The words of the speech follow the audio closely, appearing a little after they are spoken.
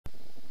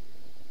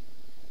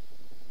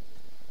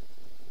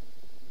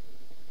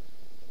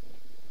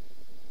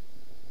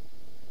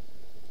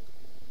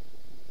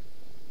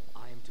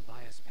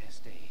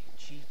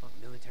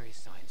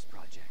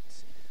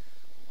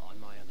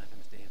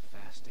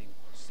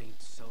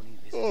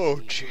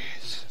Oh,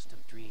 jeez.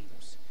 Of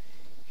dreams.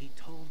 He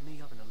told me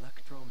of an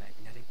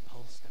electromagnetic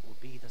pulse that will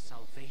be the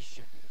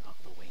salvation of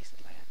the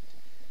wasteland.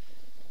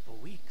 For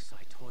weeks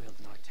I toiled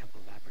in our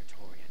temple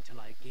laboratory until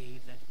I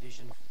gave that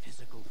vision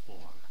physical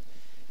form.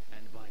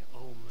 And by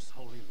Ohm's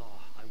holy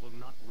law, I will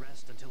not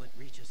rest until it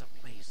reaches a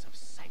place of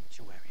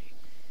sanctuary.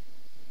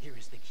 Here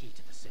is the key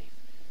to the safe.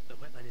 The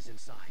wetland is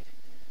inside.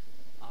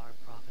 Our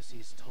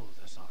prophecies told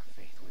us our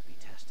faith would be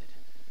tested.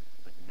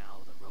 But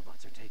now the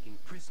robots are taking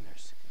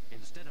prisoners,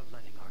 instead of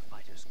letting our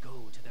fighters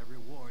go to their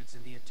rewards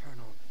in the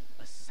eternal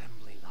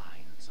assembly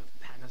lines of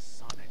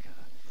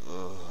Panasonica.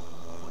 For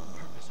what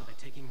purpose are they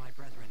taking my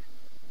brethren?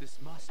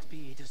 This must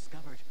be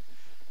discovered.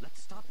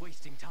 Let's stop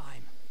wasting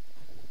time.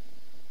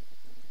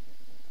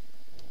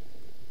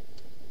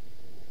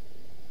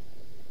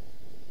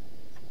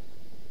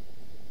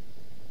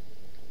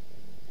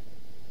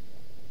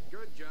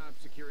 Good job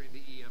securing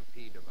the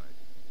EMP device.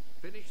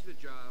 Finish the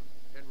job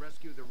and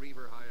rescue the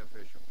Reaver High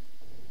official.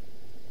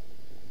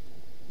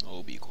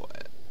 Oh, be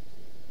quiet.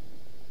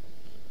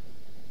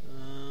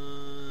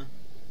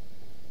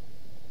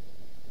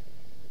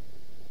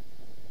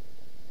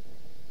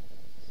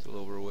 Still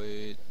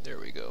overweight. There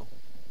we go.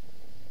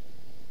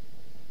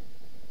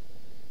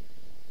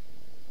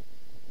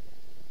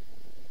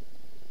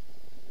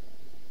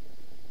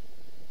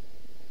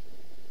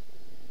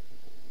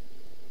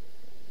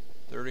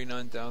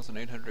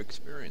 $39,800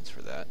 experience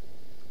for that.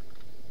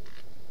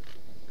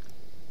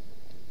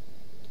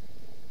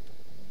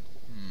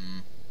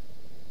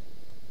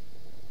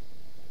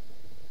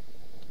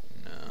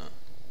 No.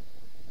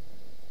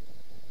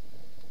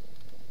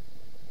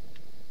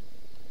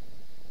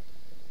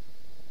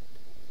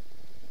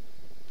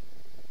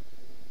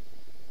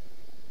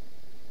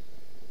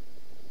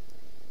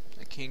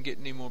 I can't get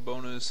any more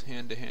bonus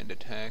hand-to-hand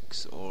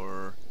attacks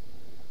or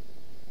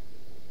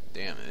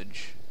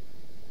damage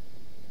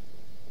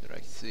that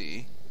I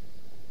see.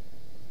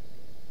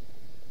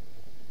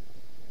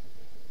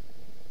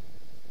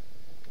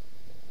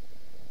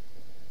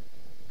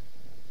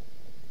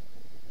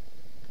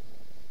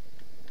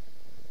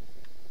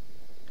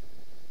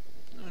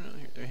 No,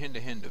 they're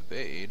hand-to-hand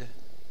evade,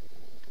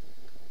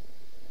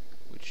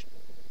 which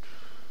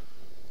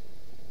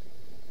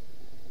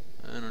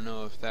I don't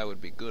know if that would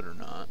be good or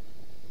not.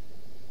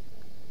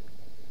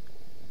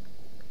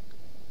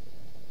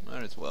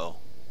 Might as well.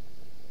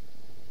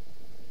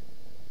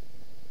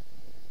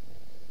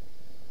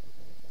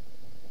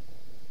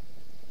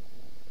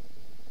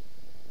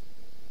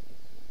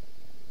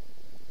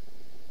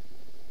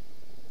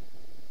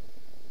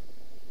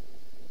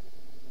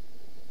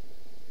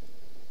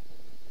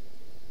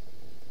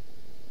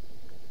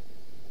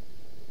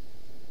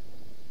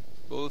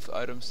 Both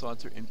item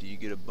slots are empty. You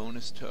get a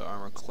bonus to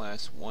armor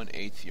class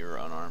 1/8 your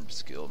unarmed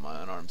skill.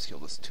 My unarmed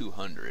skill is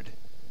 200.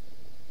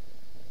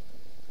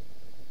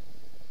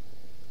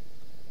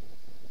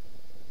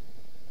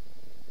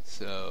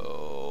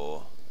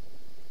 So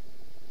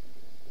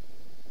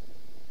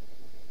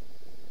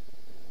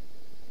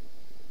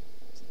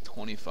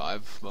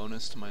 25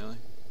 bonus to my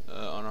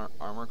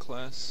armor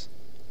class.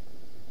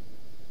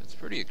 That's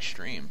pretty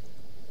extreme.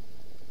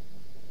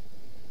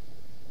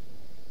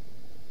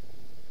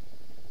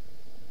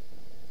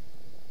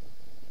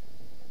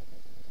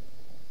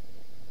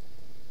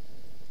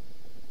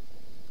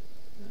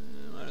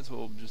 Might as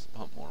well just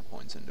pump more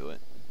points into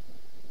it.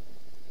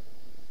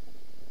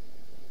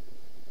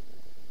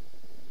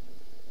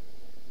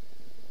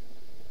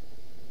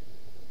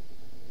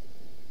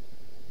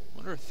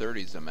 Wonder if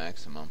 30 is the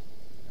maximum,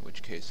 in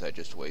which case I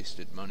just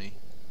wasted money.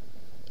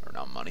 Or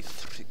not money,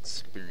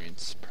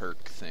 experience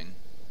perk thing.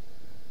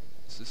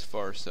 This is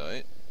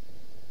Farsight.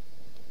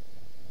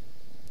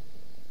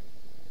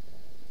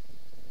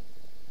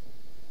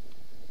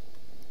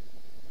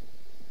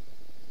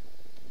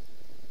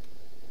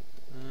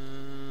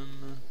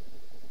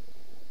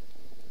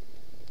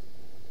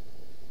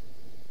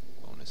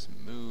 Bonus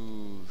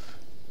move.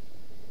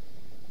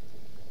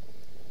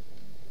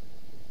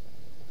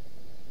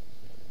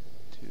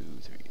 2,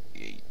 3,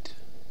 8.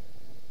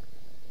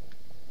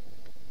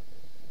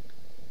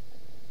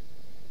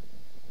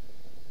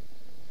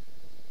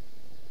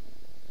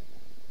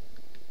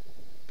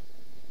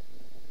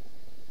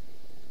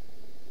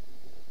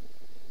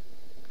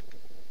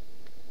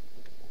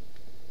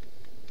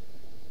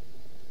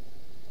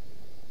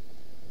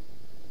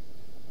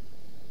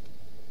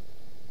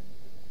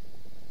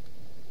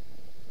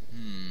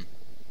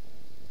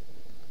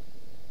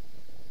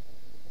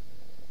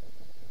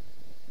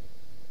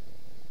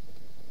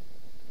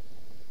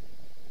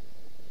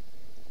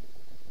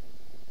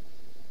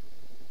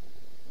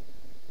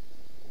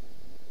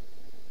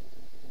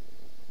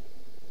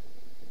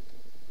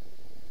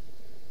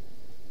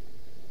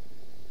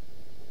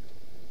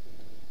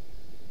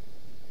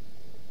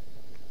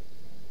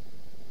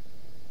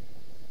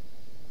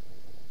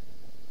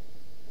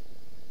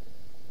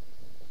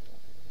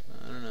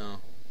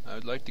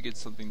 I'd like to get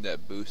something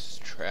that boosts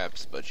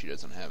traps, but she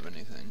doesn't have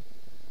anything.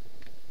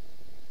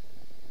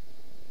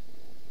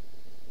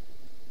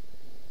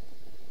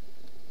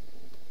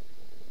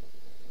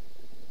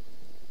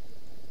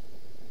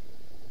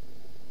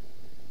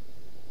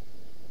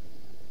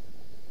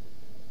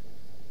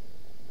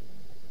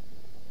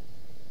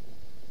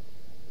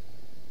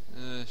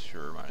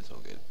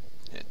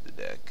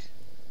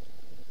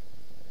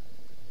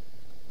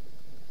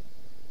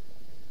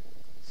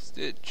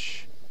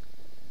 Stitch.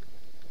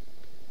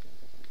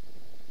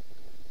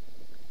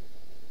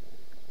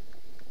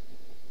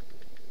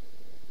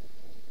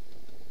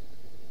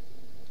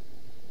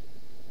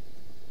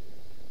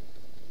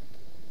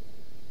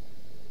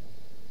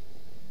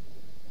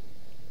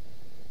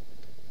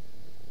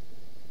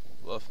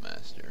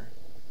 Bluffmaster.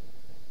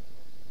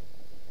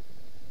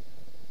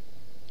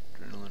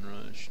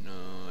 Adrenaline Rush, no.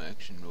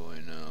 Action Boy,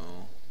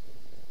 no.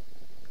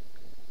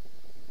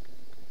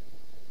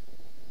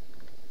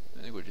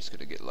 I think we're just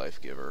gonna get Life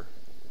Giver.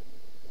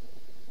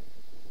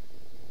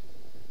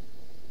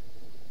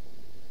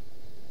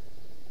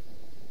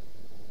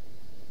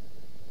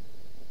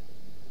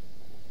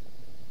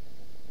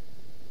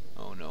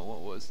 Oh no, what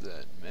was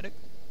that? Medic?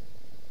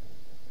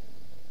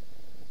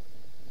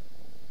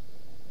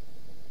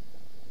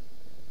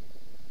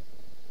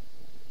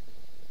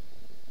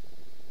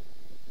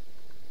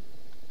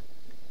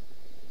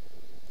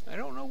 I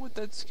don't know what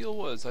that skill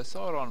was. I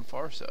saw it on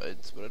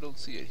Farsights, but I don't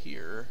see it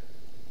here.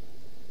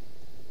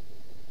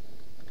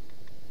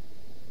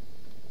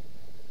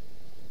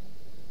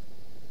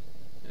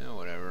 Yeah,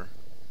 whatever.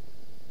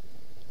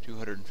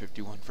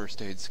 251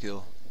 first aid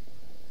skill.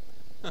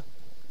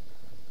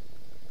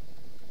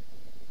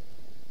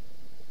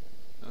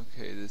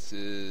 Okay, this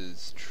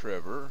is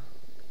Trevor.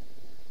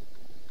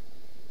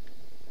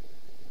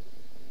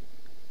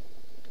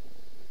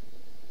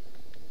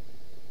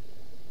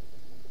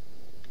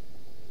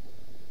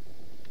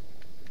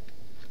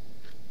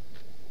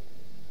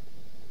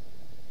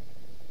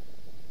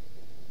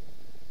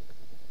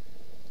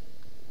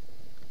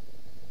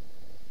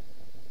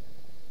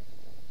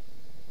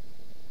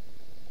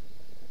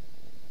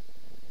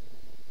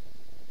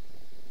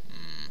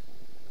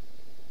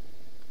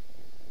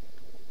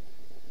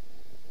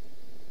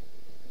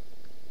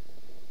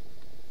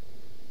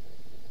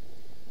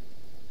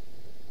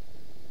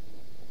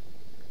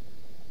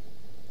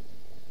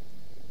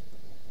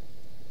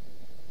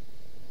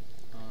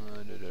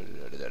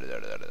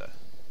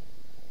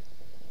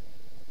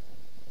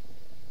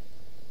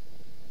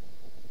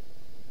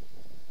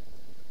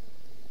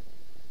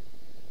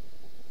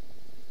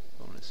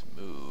 Bonus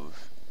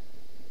move.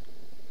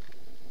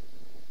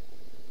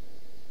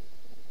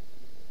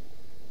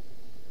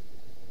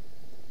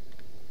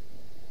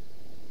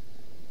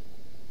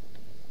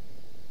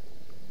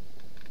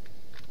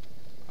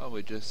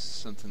 Probably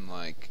just something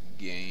like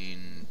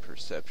gain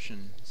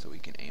perception so we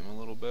can aim a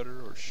little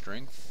better, or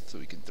strength so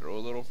we can throw a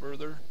little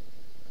further.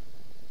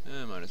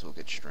 Might as well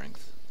get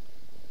strength.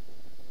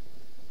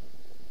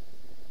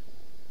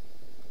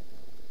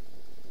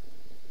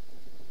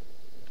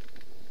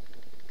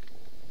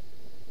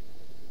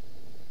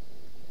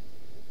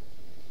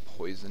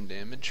 Poison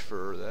damage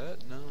for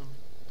that? No,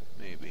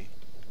 maybe.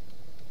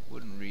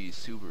 Wouldn't be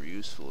super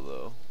useful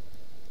though.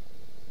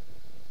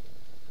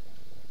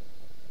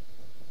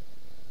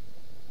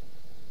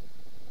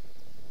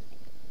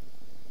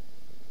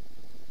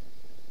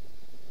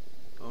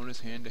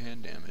 Bonus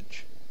hand-to-hand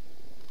damage.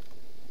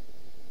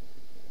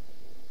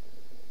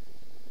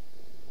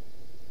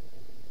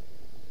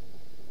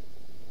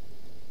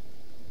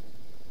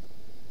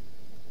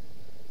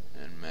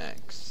 And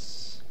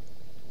max.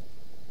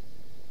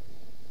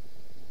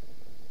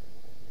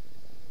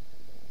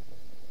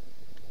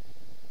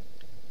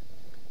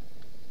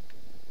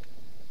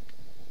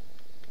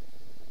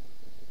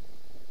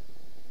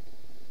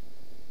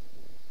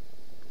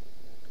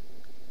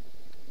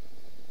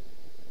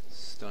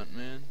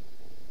 Stuntman.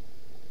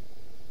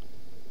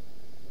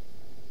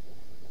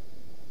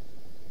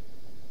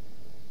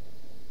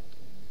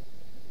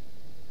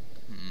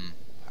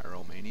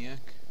 Pyromaniac.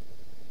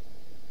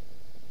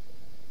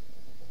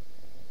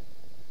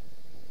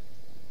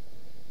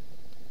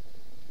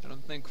 I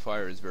don't think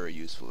fire is very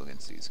useful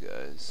against these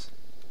guys.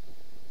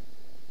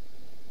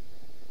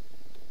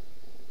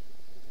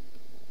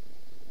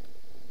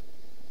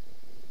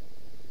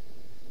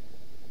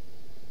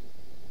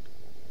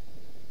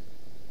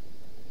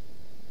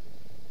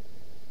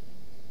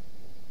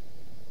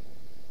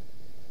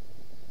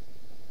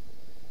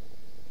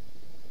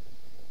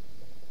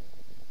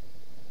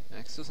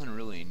 Max doesn't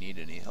really need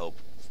any help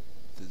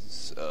with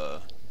his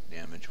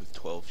damage with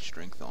 12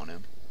 strength on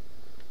him.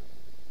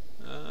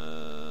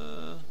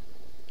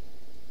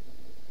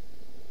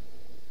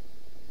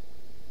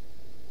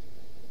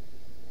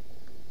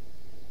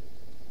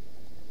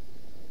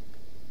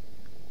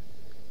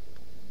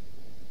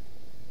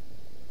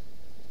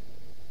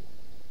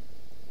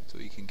 So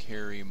he can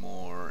carry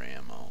more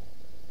ammo.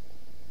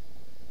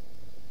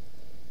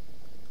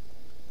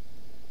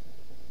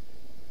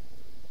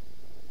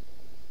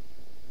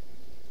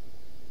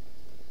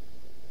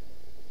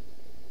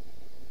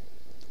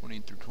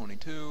 Through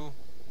 22,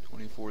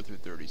 24 through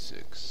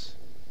 36.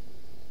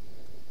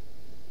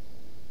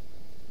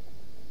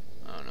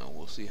 I don't know,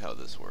 we'll see how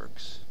this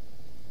works.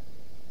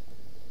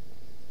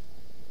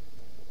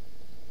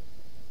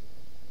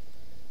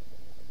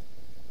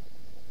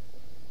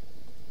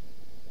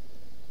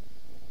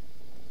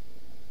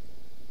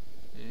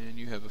 And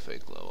you have a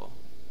fake level.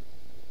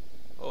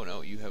 Oh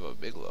no, you have a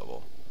big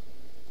level.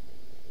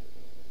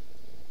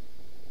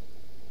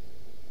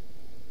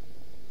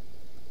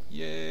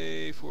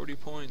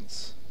 40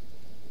 points.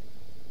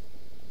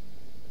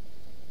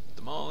 Put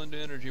them all into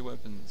energy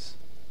weapons.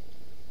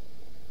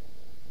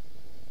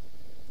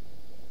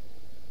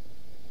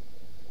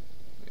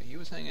 Okay, he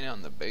was hanging out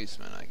in the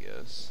basement, I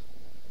guess.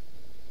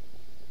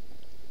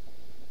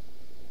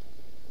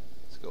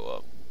 Let's go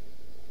up.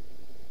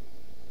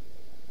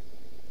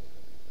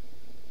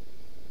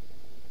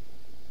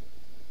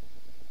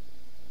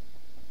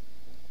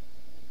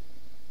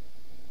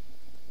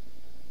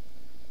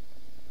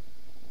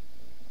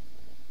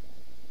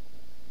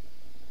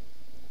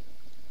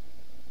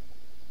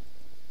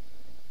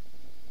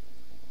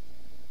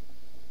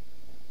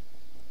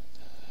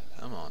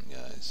 Come on,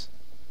 guys.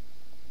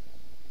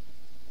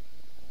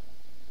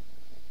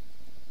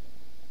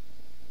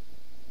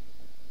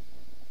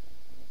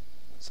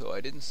 So I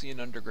didn't see an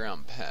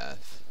underground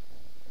path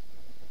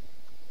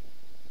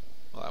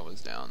while I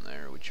was down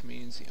there, which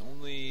means the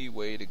only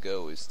way to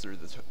go is through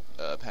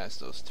the past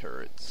those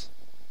turrets.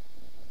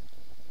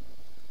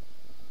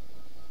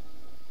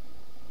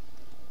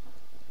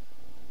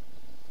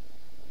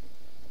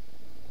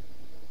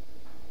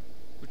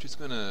 Which is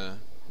gonna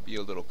be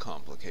a little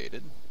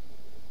complicated.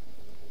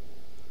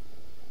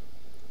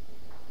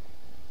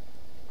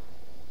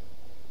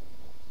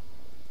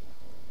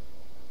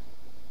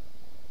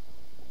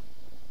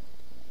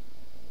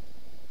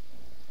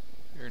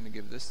 You're gonna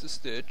give this to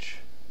Stitch,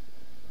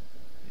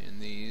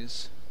 and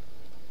these,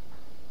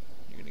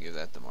 you're gonna give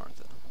that to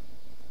Martha.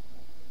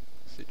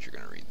 Stitch, you're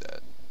gonna read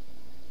that.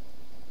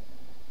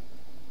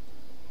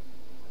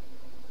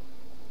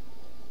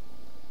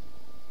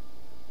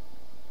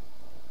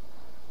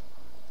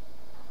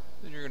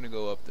 Then you're gonna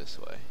go up this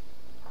way.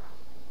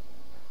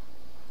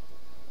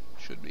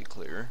 Should be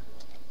clear.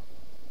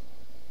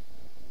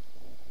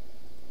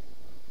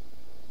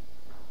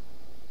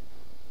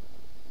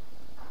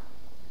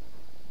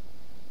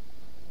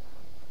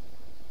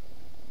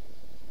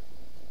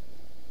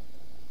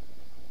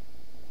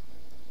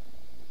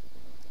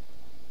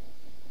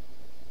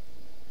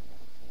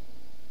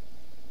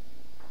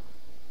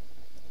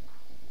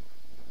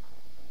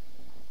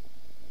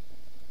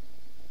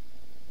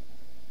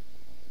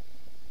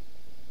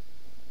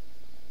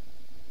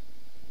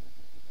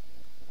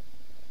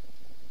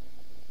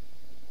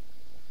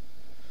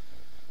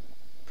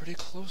 Pretty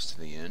close to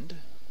the end,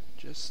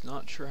 just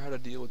not sure how to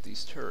deal with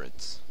these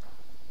turrets.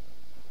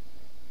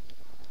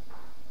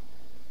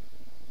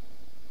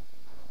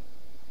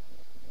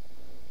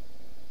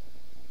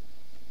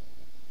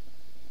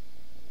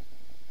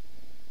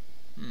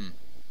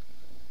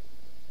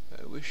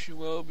 I wish you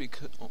well,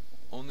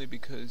 only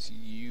because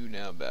you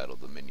now battle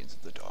the minions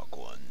of the Dark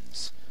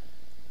Ones.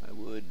 I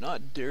would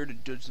not dare to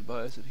judge the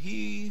bias of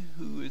he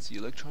who is the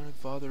electronic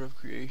father of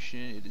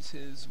creation. It is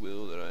his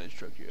will that I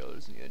instruct your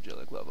elders in the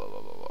angelic blah blah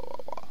blah blah blah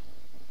blah blah.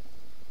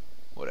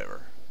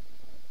 Whatever.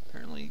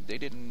 Apparently they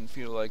didn't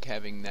feel like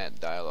having that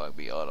dialogue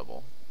be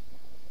audible.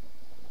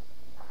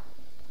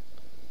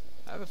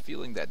 I have a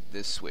feeling that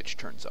this switch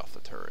turns off the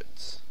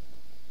turrets.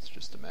 It's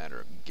just a matter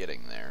of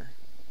getting there.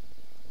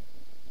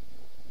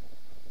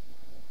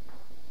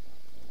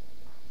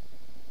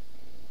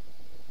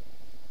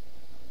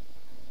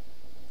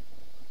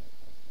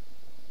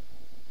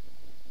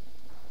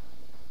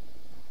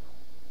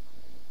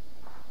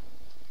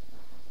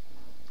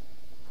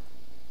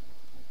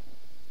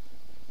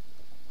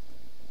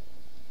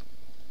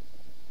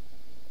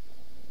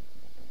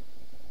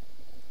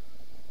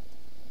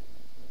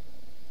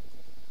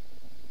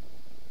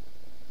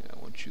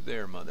 You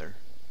there, Mother.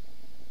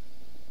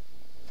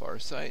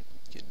 Farsight,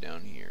 get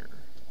down here.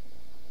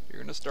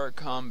 You're gonna start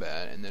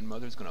combat, and then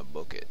Mother's gonna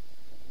book it.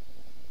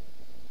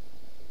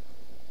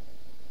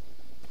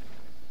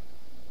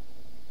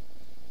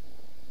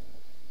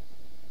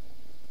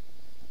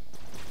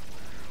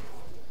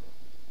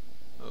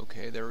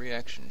 Okay, they're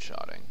reaction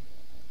shotting.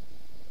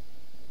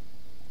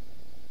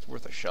 It's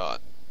worth a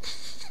shot.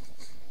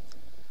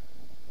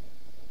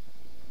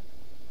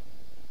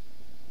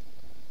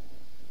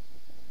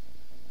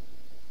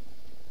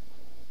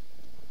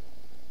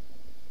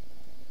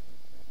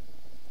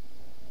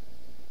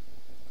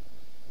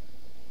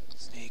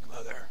 Sneak,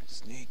 Mother.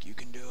 Sneak, you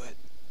can do it.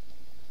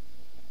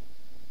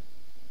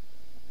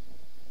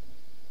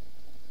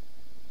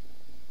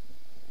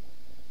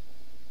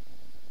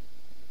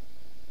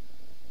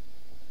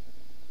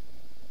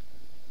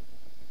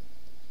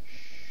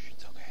 Shh,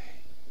 it's okay.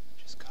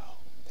 Just go.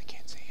 They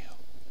can't see you.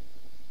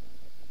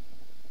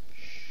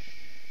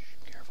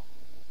 Shh, careful.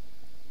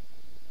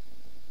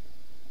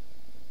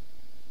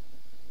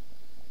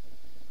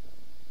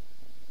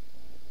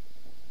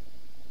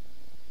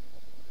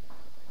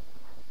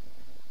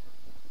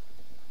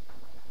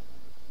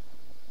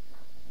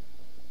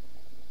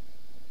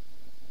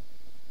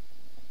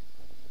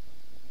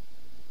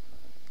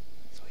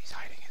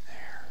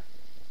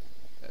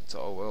 It's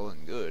all well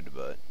and good,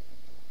 but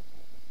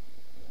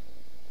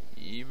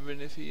even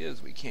if he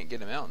is, we can't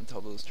get him out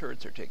until those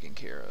turrets are taken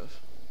care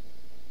of.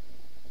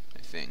 I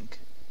think.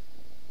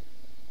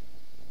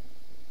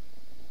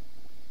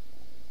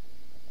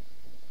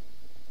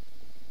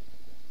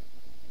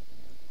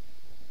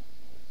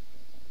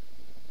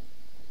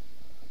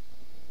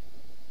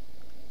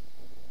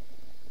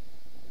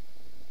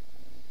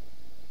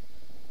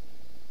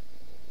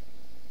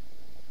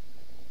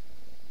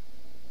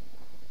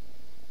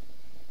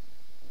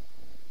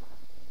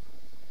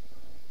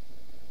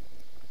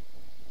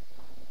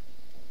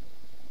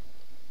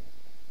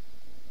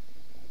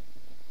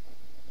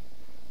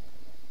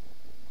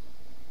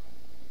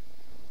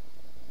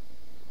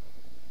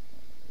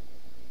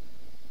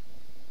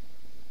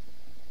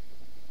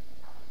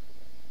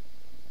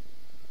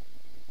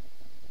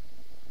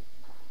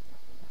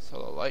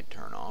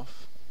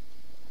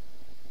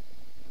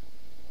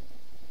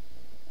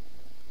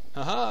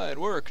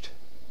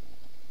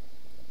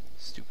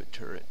 Stupid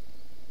turret.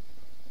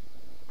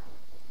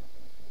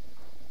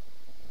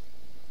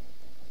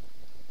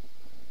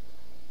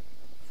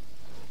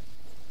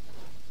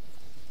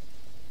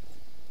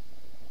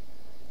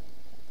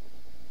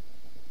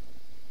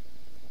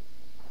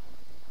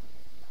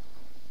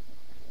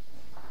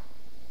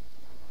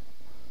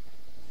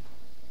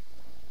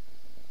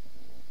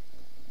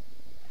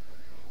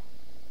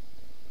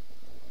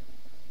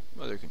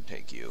 Mother can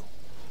take you.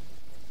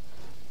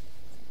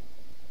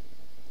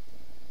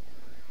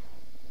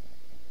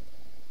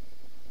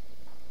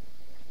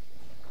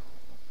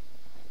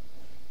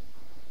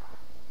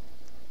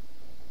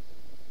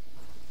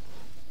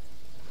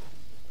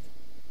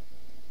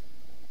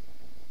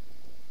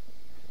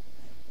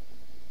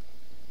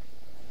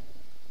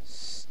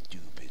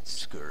 Stupid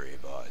scurry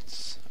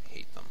bots. I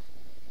hate them.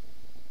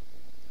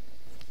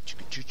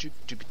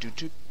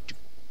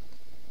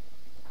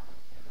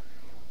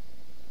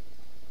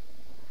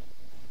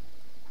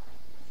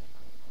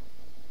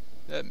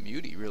 That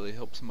mutie really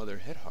helps Mother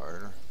hit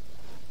harder.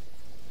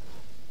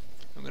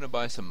 I'm gonna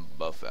buy some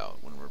buff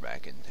out when we're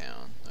back in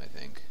town, I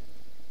think.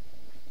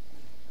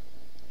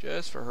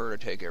 Just for her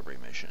to take every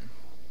mission.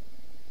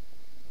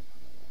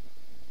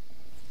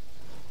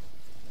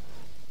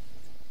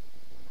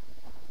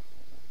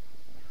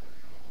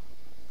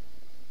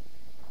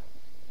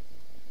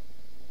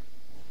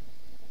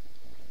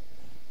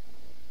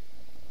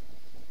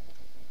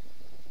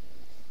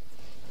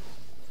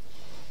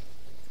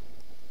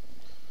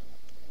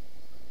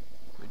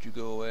 Would you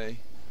go away?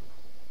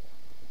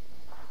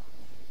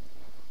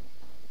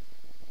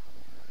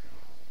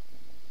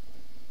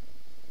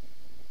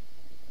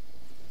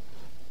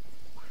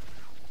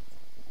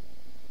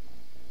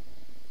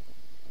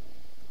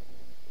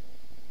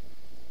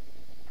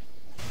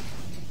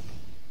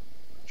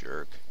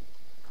 Jerk.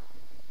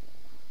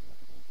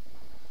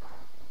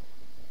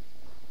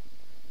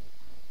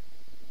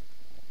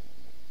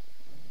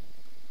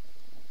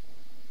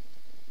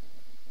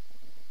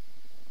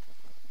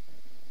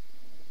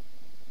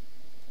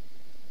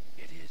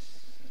 It is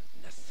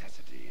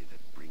necessity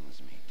that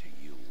brings me to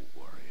you,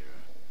 warrior.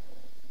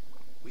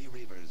 We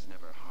Reavers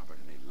never harbored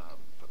any love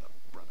for the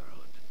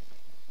Brotherhood,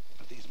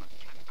 but these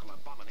mechanical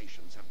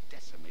abominations have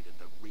decimated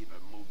the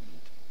Reaver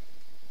movement.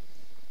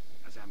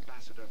 As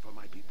ambassador for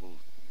my people,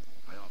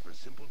 I offer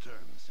simple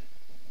terms.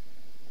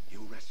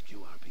 You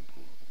rescue our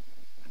people,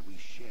 and we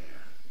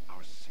share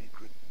our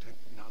sacred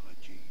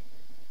technology.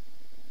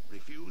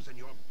 Refuse, and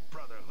your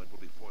Brotherhood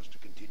will be forced to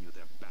continue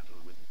their battle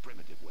with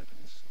primitive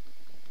weapons.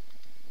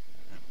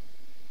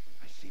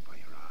 I see by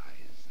your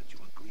eyes that you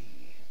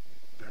agree.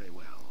 Very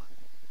well.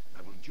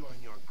 I will join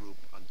your group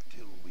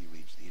until we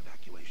reach the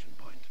evacuation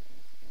point.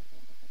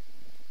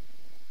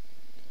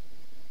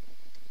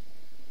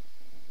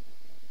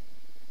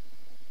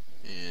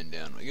 And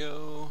down we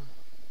go.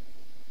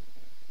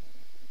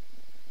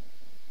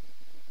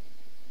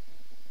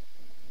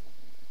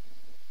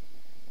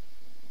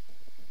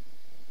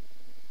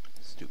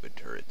 Stupid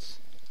turrets.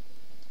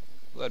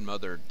 Glad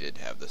Mother did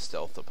have the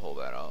stealth to pull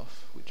that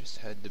off. We just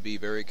had to be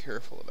very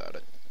careful about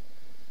it.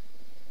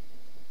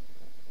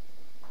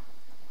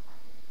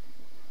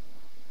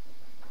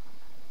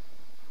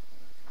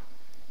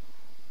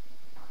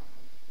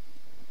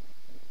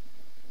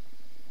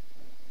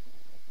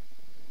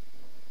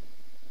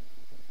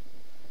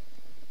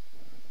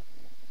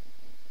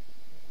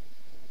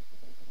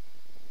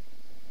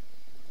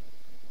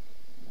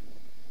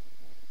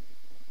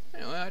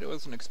 Anyway, I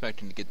wasn't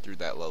expecting to get through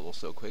that level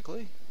so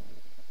quickly.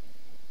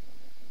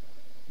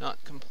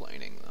 Not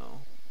complaining, though.